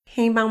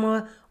Hey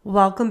mama,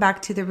 welcome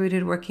back to the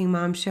Rooted Working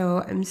Mom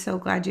Show. I'm so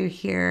glad you're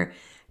here.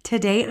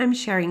 Today I'm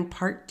sharing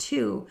part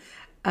 2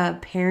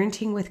 of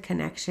Parenting with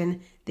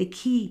Connection, the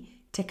key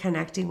to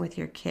connecting with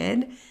your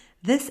kid.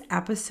 This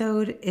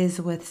episode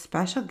is with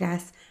special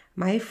guest,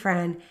 my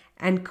friend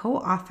and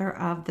co-author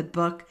of the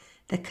book,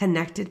 The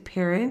Connected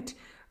Parent,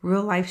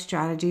 Real Life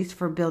Strategies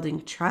for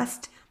Building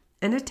Trust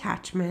and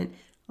Attachment,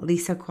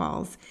 Lisa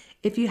Qualls.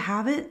 If you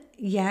haven't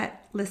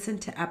yet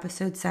listened to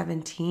episode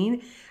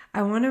 17,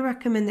 I want to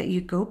recommend that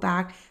you go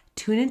back,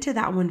 tune into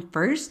that one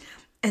first,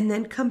 and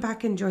then come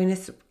back and join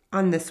us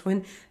on this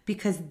one,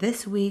 because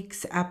this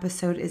week's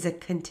episode is a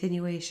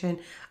continuation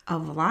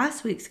of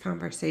last week's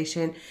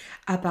conversation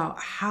about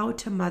how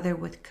to mother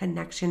with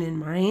connection in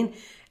mind,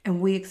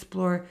 and we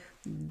explore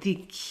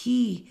the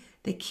key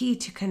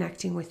to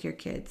connecting with your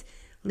kids.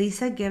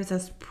 Lisa gives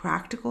us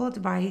practical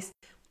advice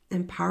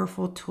and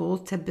powerful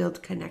tools to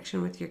build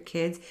connection with your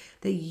kids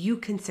that you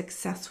can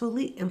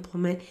successfully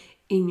implement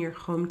in your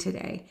home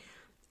today.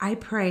 I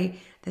pray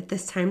that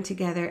this time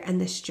together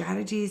and the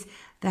strategies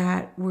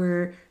that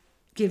we're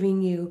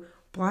giving you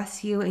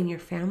bless you and your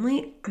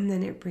family, and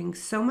then it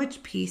brings so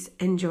much peace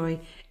and joy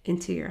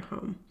into your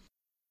home.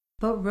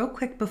 But real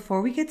quick,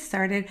 before we get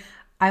started,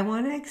 I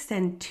want to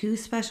extend 2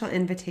 special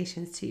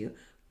invitations to you.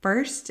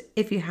 First,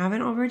 if you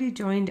haven't already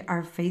joined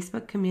our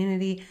Facebook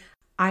community,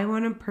 I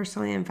want to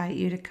personally invite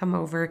you to come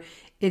over.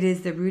 It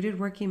is the Rooted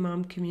Working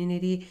Mom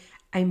community.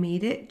 I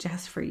made it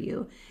just for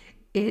you.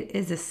 It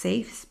is a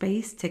safe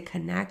space to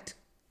connect,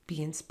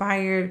 be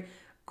inspired,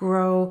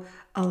 grow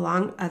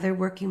along other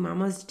working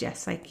mamas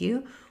just like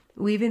you.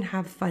 We even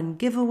have fun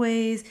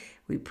giveaways.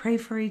 We pray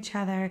for each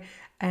other,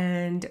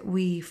 and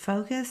we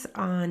focus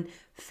on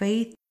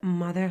faith,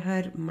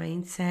 motherhood,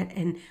 mindset,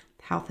 and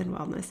health and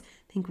wellness.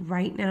 I think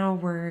right now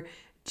we're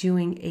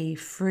doing a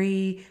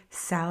free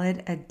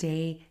salad a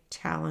day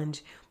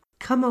challenge.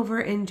 Come over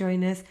and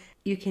join us.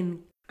 You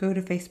can go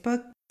to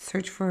Facebook,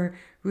 search for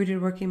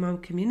Rooted Working Mom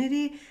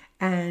Community,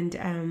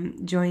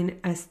 and join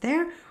us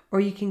there, or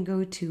you can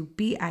go to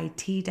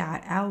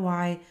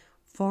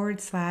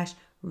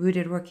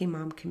bit.ly/Rooted Working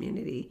Mom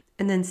Community.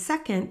 And then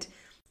second,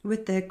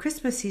 with the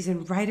Christmas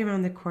season right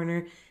around the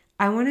corner,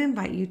 I want to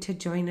invite you to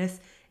join us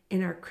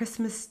in our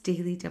Christmas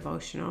daily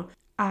devotional.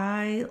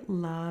 I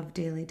love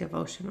daily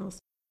devotionals,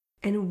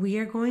 and we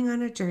are going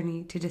on a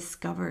journey to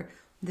discover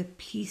the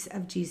peace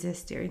of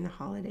Jesus during the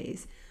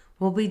holidays.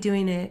 We'll be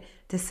doing it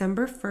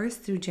December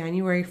 1st through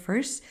January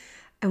 1st,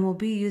 and we'll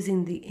be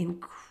using the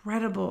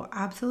incredible,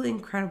 absolutely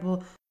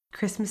incredible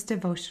Christmas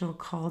devotional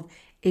called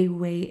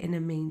Away in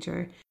a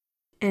Manger.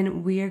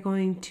 And we are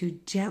going to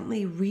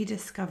gently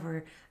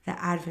rediscover the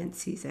Advent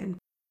season.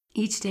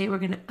 Each day we're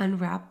going to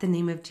unwrap the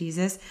name of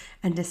Jesus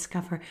and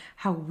discover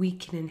how we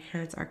can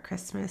enhance our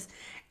Christmas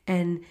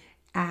and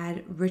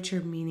add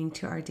richer meaning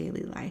to our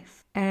daily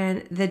life.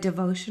 And the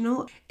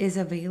devotional is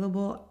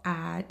available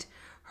at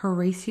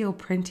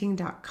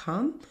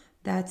HoracioPrinting.com.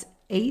 That's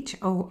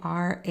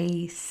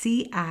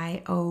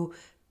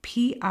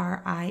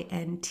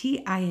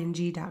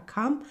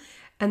HoracioPrinting.com.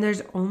 And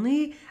there's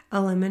only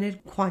a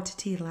limited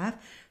quantity left.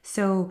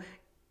 So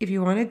if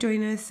you want to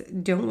join us,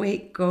 don't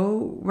wait.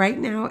 Go right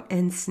now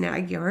and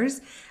snag yours.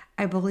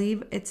 I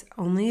believe it's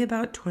only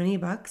about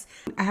 $20.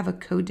 I have a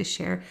code to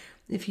share.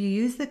 If you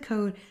use the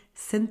code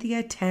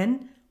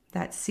Cynthia10,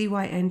 that's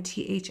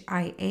CYNTHIA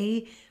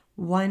 10,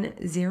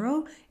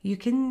 you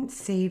can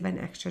save an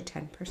extra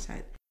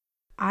 10%.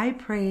 I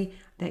pray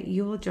that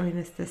you will join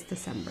us this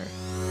December.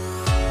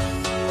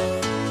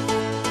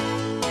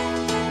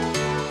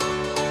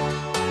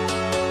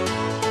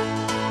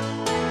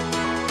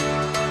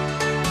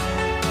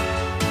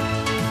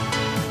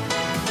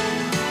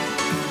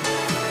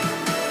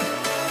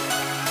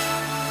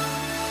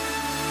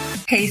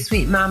 Hey,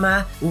 sweet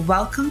mama.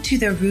 Welcome to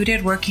the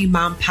Rooted Working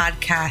Mom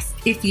podcast.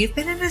 If you've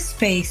been in a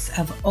space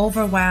of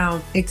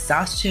overwhelm,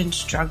 exhaustion,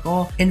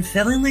 struggle, and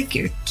feeling like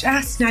you're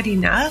just not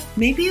enough,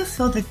 maybe you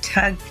feel the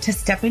tug to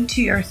step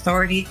into your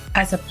authority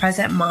as a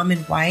present mom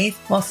and wife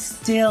while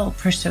still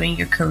pursuing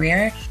your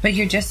career, but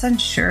you're just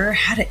unsure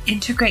how to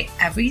integrate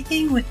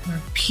everything with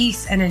more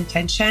peace and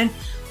intention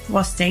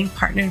while staying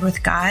partnered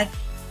with God,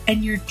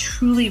 and you're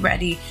truly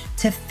ready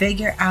to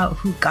figure out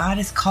who God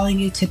is calling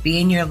you to be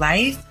in your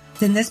life,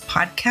 then this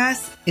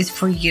podcast is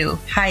for you.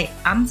 Hi,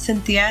 I'm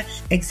Cynthia,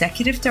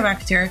 Executive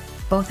Director,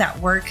 both at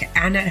work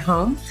and at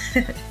home,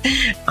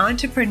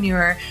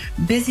 entrepreneur,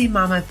 busy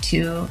mom of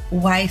 2,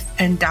 wife,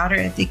 and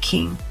daughter of the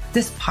King.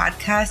 This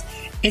podcast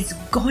is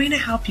going to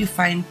help you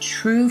find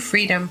true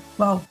freedom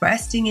while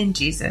resting in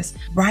Jesus,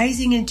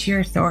 rising into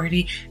your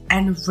authority,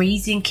 and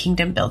raising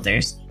kingdom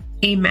builders.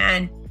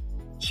 Amen.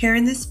 Here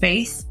in this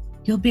space,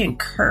 you'll be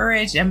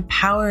encouraged,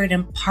 empowered,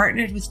 and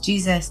partnered with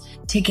Jesus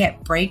to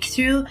get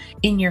breakthrough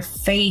in your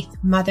faith,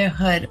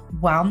 motherhood,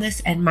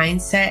 wellness, and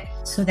mindset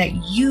so that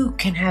you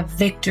can have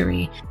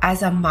victory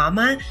as a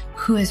mama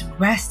who is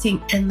resting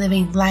and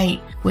living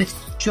light with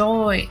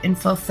joy and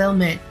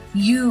fulfillment.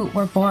 You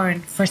were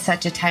born for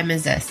such a time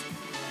as this.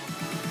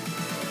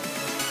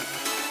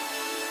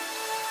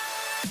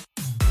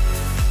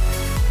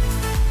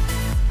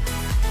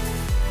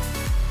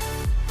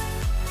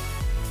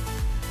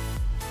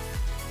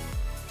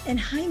 And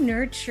high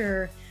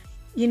nurture,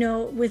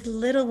 with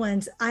little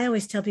ones, I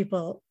always tell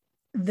people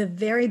the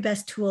very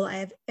best tool I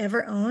have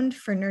ever owned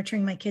for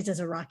nurturing my kids is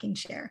a rocking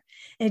chair.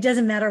 And it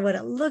doesn't matter what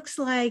it looks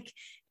like.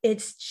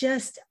 It's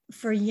just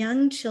for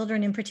young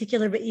children in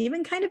particular, but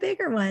even kind of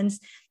bigger ones,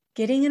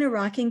 getting in a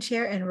rocking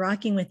chair and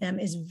rocking with them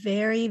is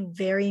very,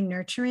 very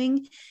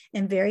nurturing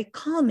and very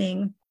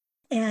calming.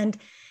 And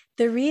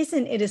the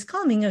reason it is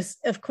calming is,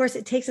 of course,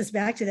 it takes us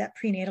back to that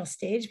prenatal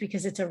stage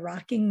because it's a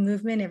rocking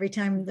movement every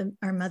time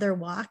our mother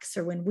walks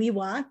or when we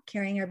walk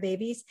carrying our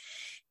babies.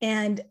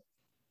 And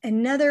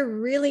another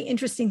really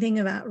interesting thing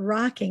about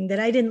rocking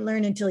that I didn't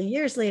learn until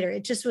years later,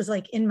 it just was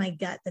like in my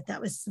gut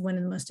that was one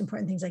of the most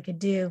important things I could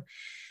do,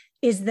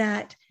 is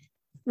that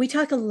we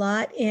talk a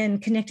lot in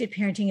connected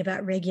parenting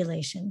about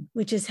regulation,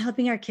 which is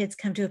helping our kids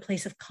come to a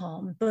place of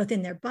calm, both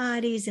in their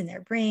bodies and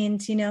their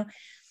brains,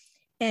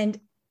 and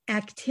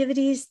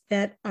activities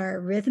that are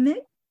rhythmic,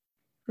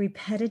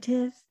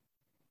 repetitive,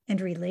 and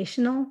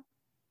relational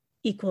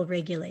equal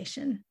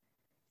regulation.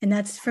 And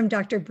that's from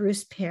Dr.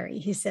 Bruce Perry.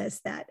 He says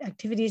that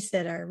activities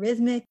that are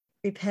rhythmic,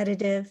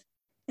 repetitive,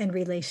 and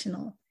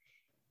relational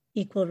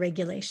equal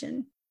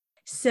regulation.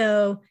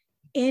 So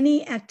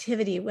any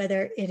activity,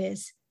 whether it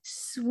is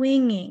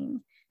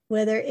swinging,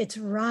 whether it's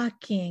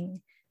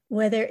rocking,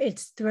 whether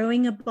it's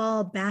throwing a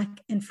ball back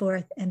and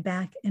forth,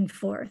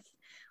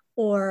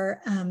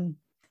 or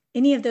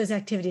any of those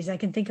activities, I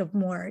can think of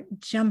more,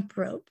 jump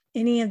rope,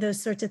 any of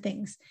those sorts of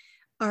things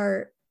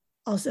are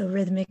also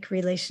rhythmic,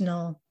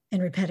 relational,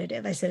 and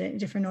repetitive. I said it in a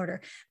different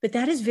order, but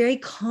that is very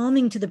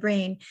calming to the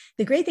brain.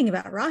 The great thing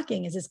about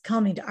rocking is it's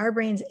calming to our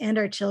brains and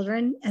our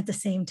children at the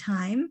same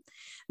time,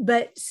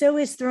 but so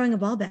is throwing a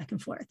ball back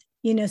and forth,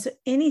 so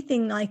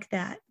anything like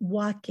that,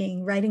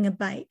 walking, riding a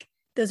bike,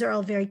 those are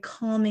all very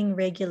calming,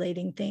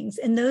 regulating things.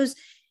 And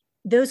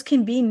those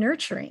can be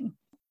nurturing.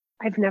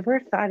 I've never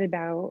thought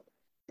about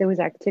those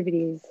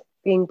activities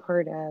being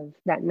part of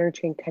that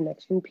nurturing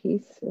connection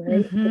piece,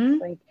 right? Mm-hmm.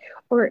 It's like,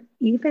 or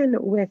even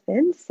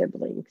within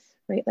siblings,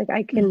 right? Like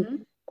I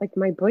can, like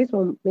my boys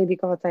will maybe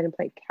go outside and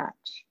play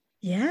catch.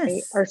 Yes.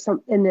 Right?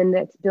 Or and then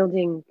that's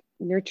building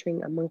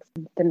nurturing amongst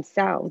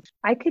themselves.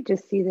 I could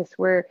just see this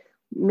where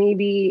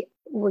maybe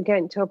we're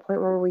getting to a point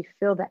where we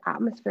feel the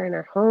atmosphere in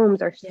our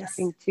homes are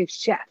starting to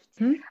shift.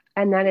 Mm-hmm.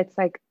 And then it's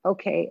like,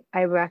 okay,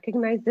 I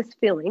recognize this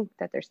feeling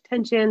that there's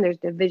tension, there's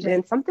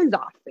division, something's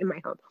off in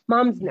my home.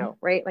 Moms know,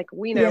 right? Like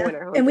we know when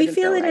our home, and we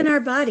feel it in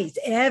our bodies.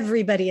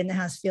 Everybody in the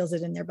house feels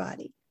it in their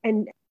body.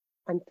 And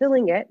I'm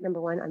feeling it.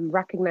 Number one, I'm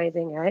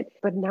recognizing it,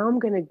 but now I'm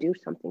going to do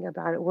something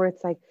about it where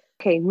it's like,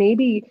 okay,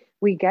 maybe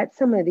we get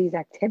some of these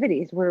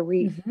activities where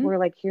we're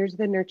like, here's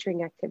the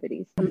nurturing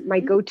activities. My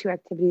go-to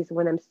activities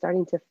when I'm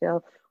starting to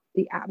feel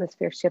the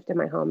atmosphere shift in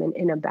my home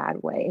in a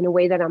bad way, in a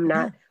way that I'm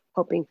not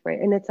hoping for it.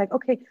 And it's like,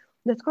 okay,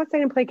 let's go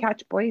outside and play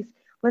catch, boys.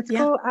 Let's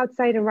go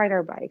outside and ride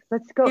our bikes.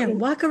 Let's go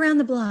and walk around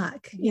the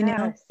block.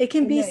 It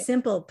can be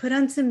simple. Put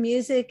on some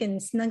music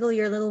and snuggle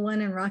your little one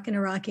and rock in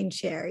a rocking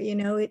chair.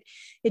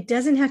 It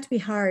doesn't have to be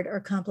hard or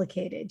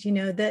complicated.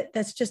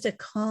 That's just a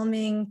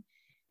calming,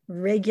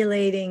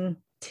 regulating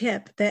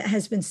tip that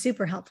has been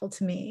super helpful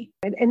to me.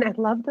 And I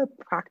love the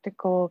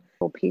practical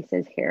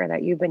pieces here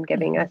that you've been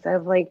giving us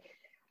of like,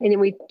 and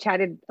we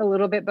chatted a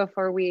little bit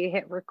before we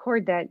hit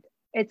record that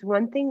it's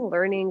one thing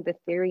learning the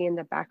theory and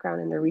the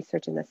background and the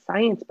research and the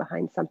science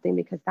behind something,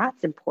 because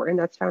that's important.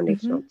 That's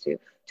foundational to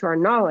our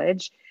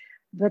knowledge.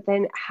 But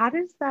then how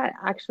does that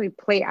actually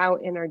play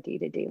out in our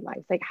day-to-day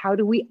lives? Like, how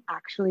do we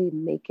actually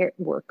make it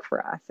work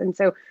for us? And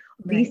so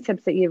these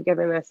tips that you've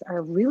given us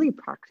are really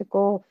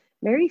practical,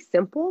 very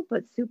simple,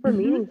 but super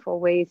meaningful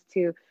ways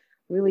to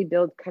really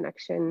build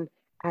connection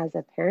as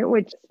a parent,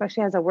 which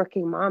especially as a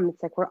working mom,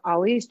 it's like we're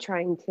always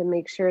trying to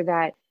make sure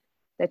that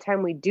the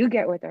time we do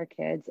get with our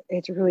kids,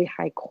 it's really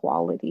high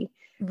quality.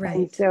 Right.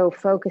 And so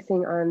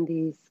focusing on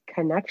these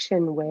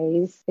connection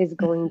ways is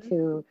going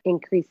to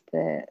increase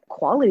the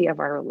quality of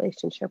our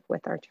relationship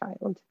with our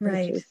child.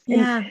 Right.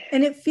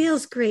 And it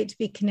feels great to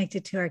be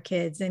connected to our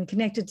kids and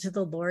connected to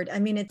the Lord. I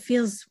mean, it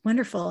feels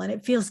wonderful and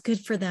it feels good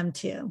for them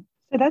too.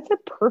 So that's a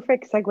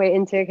perfect segue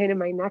into kind of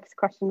my next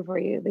question for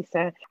you,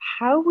 Lisa.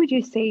 How would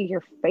you say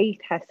your faith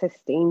has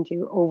sustained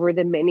you over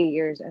the many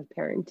years of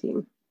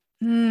parenting?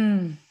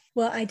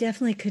 Well, I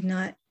definitely could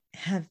not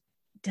have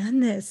done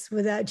this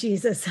without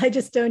Jesus. I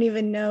just don't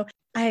even know.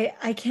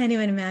 I can't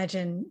even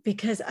imagine,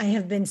 because I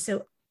have been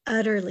so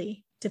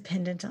utterly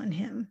dependent on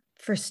him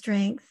for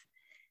strength,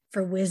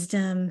 for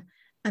wisdom.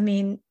 I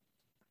mean,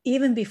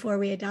 even before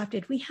we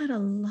adopted, we had a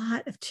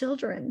lot of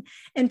children,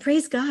 and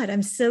praise God,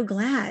 I'm so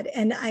glad.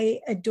 And I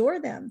adore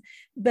them,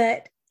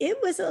 but it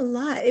was a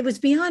lot. It was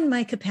beyond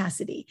my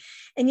capacity.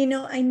 And,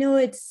 I know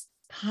it's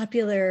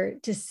popular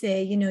to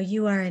say,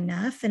 you are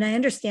enough. And I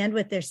understand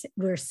what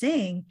we're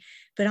saying,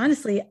 but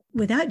honestly,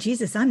 without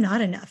Jesus, I'm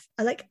not enough.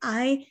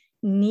 I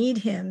need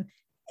him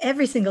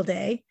every single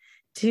day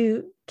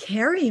to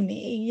carry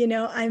me.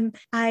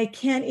 I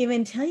can't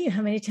even tell you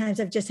how many times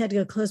I've just had to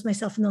go close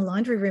myself in the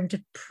laundry room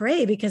to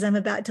pray because I'm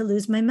about to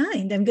lose my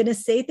mind. I'm going to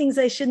say things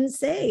I shouldn't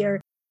say,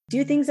 or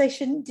do things I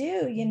shouldn't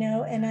do,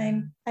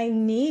 and I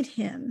need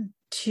him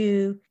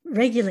to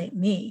regulate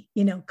me,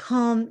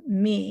 calm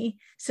me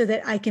so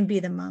that I can be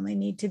the mom I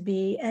need to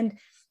be. And,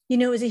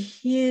 it was a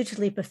huge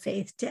leap of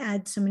faith to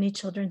add so many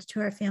children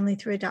to our family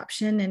through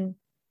adoption. And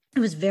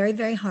it was very,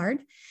 very hard.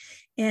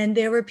 And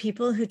there were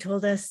people who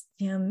told us,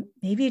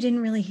 maybe you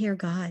didn't really hear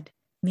God.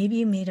 Maybe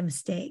you made a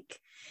mistake.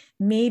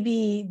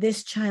 Maybe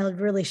this child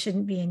really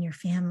shouldn't be in your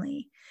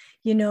family,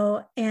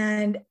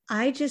 and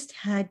I just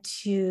had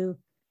to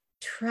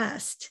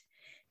trust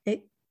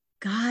that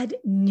God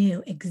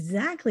knew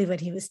exactly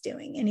what he was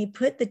doing. And he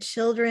put the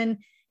children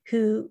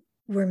who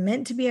were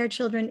meant to be our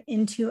children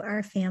into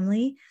our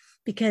family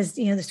because,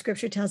 the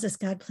scripture tells us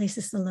God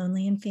places the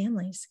lonely in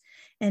families.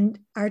 And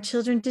our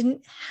children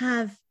didn't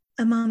have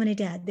a mom and a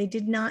dad. They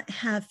did not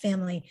have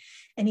family.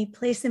 And he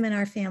placed them in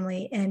our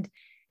family. And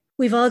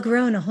we've all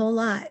grown a whole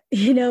lot.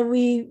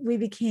 We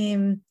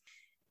became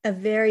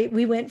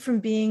we went from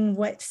being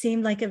what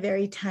seemed like a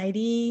very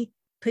tidy,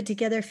 put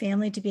together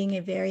family to being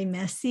a very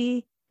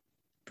messy,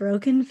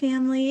 broken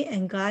family.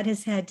 And God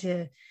has had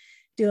to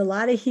do a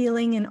lot of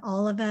healing in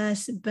all of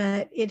us,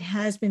 but it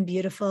has been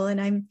beautiful.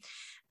 And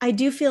I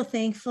do feel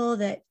thankful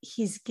that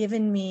he's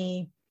given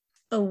me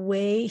a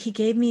way. He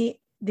gave me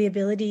the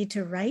ability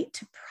to write,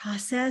 to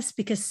process,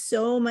 because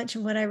so much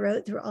of what I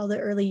wrote through all the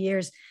early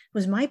years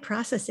was my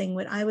processing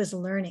what I was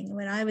learning,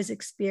 what I was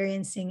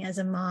experiencing as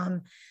a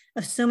mom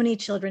of so many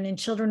children and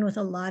children with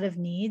a lot of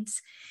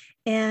needs.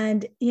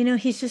 And,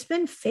 he's just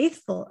been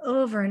faithful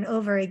over and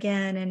over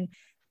again. And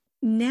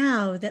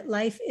now that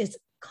life is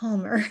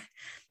calmer,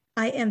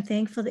 I am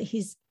thankful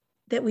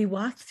that we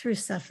walked through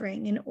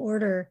suffering in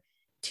order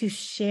to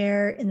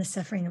share in the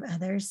suffering of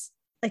others.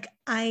 Like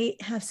I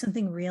have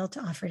something real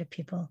to offer to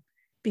people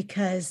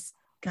because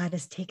God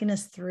has taken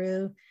us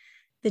through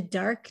the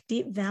dark,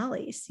 deep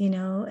valleys,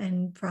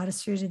 and brought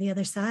us through to the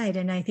other side.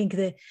 And I think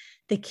that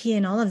the key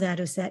in all of that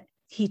is that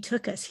he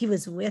took us, he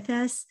was with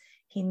us.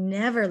 He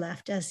never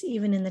left us,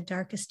 even in the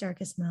darkest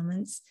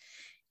moments.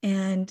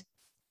 And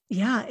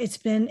yeah, it's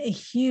been a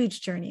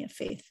huge journey of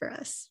faith for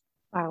us.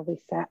 Wow,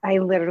 Lisa, I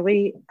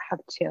literally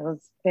have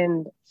chills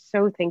and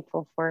so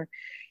thankful for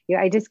you.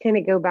 I just kind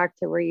of go back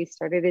to where you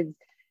started, is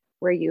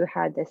where you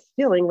had this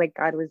feeling like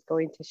God was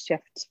going to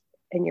shift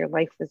and your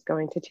life was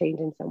going to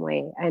change in some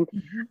way.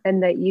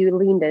 And that you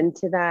leaned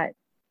into that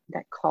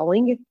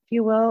calling, if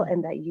you will,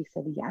 and that you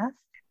said yes.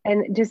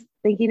 And just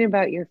thinking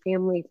about your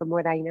family from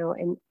what I know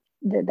and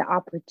the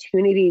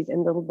opportunities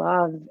and the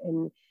love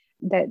and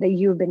that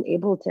you've been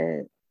able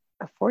to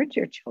afford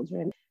your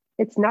children.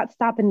 It's not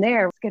stopping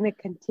there. It's going to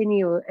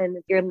continue and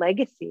your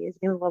legacy is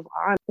going to live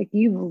on. Like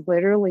you've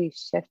literally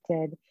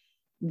shifted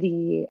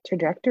the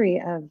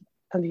trajectory of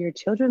your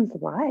children's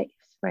lives,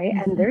 right?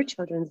 And their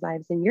children's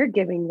lives. And you're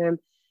giving them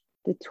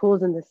the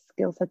tools and the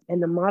skill sets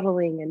and the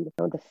modeling and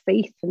the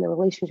faith and the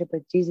relationship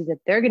with Jesus that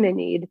they're going to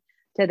need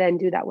to then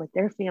do that with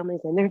their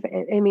families and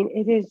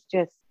it is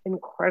just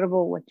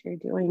incredible what you're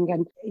doing.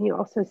 And you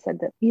also said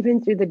that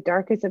even through the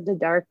darkest of the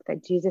dark,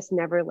 that Jesus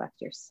never left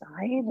your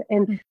side.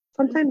 And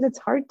sometimes it's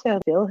hard to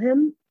feel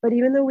him, but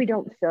even though we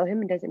don't feel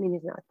him, it doesn't mean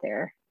he's not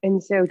there.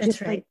 And so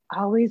just like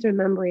always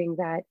remembering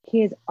that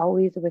he is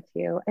always with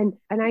you. And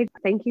I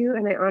thank you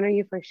and I honor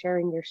you for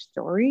sharing your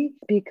story,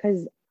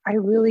 because I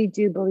really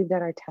do believe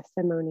that our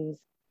testimonies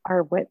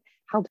are what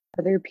helps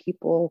other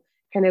people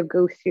kind of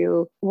go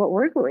through what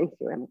we're going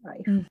through in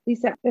life.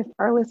 Lisa, if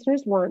our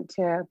listeners want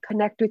to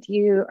connect with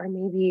you or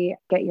maybe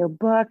get your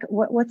book,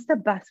 what's the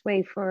best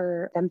way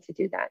for them to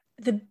do that?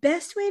 The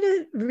best way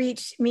to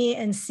reach me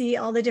and see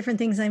all the different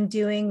things I'm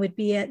doing would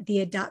be at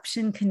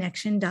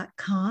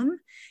theadoptionconnection.com.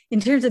 In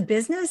terms of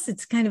business,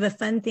 it's kind of a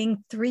fun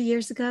thing. 3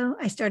 years ago,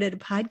 I started a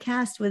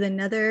podcast with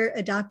another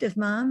adoptive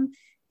mom,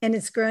 and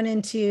it's grown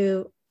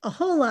into a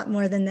whole lot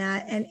more than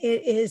that. And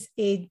it is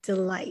a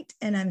delight.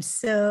 And I'm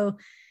so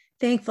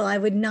thankful. I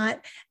would not,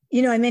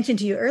 I mentioned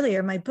to you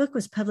earlier, my book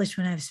was published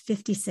when I was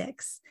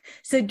 56.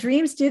 So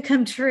dreams do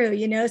come true,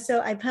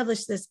 so I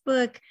published this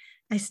book.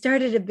 I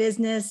started a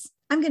business.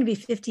 I'm going to be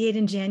 58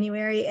 in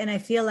January. And I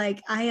feel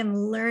like I am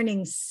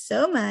learning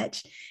so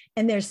much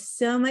and there's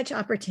so much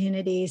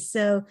opportunity.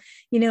 So,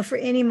 for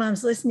any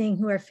moms listening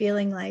who are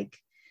feeling like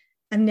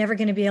I'm never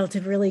going to be able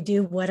to really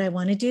do what I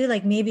want to do,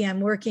 like maybe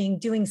I'm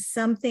doing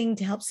something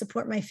to help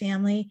support my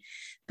family,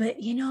 but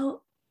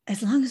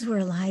as long as we're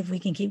alive, we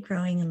can keep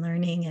growing and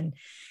learning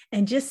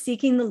and just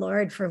seeking the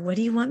Lord for what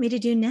do you want me to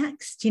do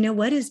next?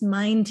 What is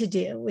mine to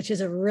do? Which is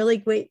a really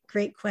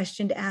great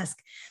question to ask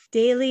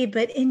daily,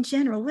 but in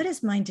general, what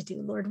is mine to do,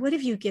 Lord? What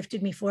have you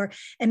gifted me for?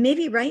 And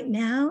maybe right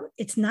now,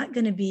 it's not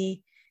going to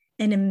be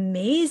an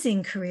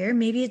amazing career.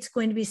 Maybe it's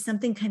going to be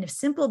something kind of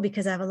simple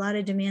because I have a lot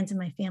of demands in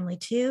my family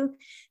too,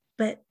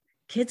 but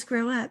kids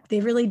grow up. They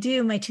really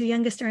do. My 2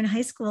 youngest are in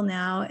high school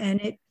now,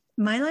 and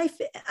my life,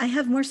 I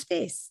have more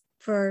space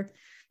for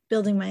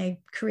building my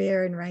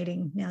career in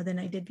writing now than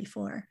I did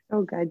before.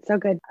 Oh, good. So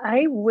good.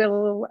 I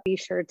will be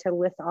sure to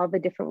list all the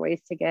different ways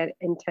to get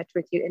in touch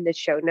with you in the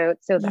show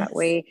notes. So that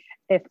way,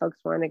 if folks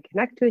want to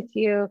connect with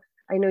you,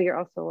 I know you're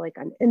also like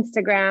on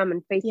Instagram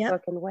and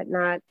Facebook and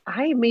whatnot.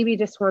 I maybe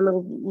just want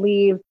to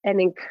leave and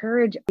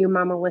encourage you,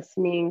 mama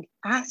listening,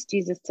 ask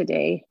Jesus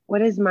today,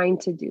 what is mine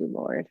to do,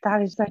 Lord?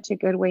 That is such a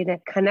good way to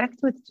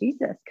connect with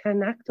Jesus,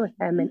 connect with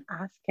him and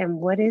ask him,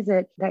 what is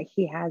it that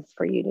he has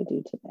for you to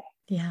do today?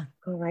 Yeah.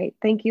 All right.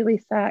 Thank you,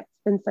 Lisa.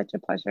 It's been such a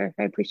pleasure.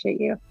 I appreciate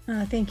you.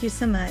 Thank you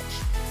so much.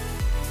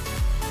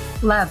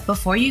 Love,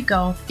 before you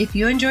go, if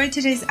you enjoyed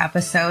today's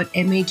episode,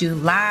 it made you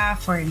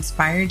laugh or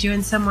inspired you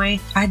in some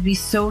way, I'd be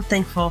so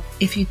thankful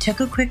if you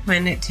took a quick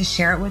minute to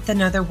share it with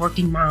another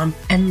working mom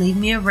and leave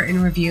me a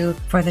written review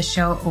for the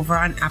show over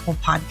on Apple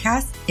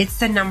Podcasts. It's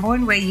the number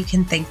one way you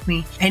can thank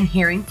me, and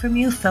hearing from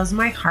you fills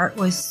my heart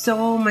with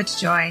so much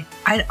joy.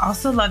 I'd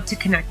also love to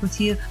connect with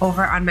you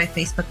over on my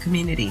Facebook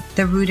community,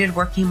 The Rooted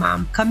Working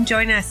Mom. Come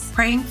join us,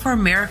 praying for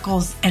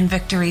miracles and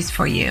victories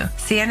for you.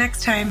 See you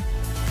next time.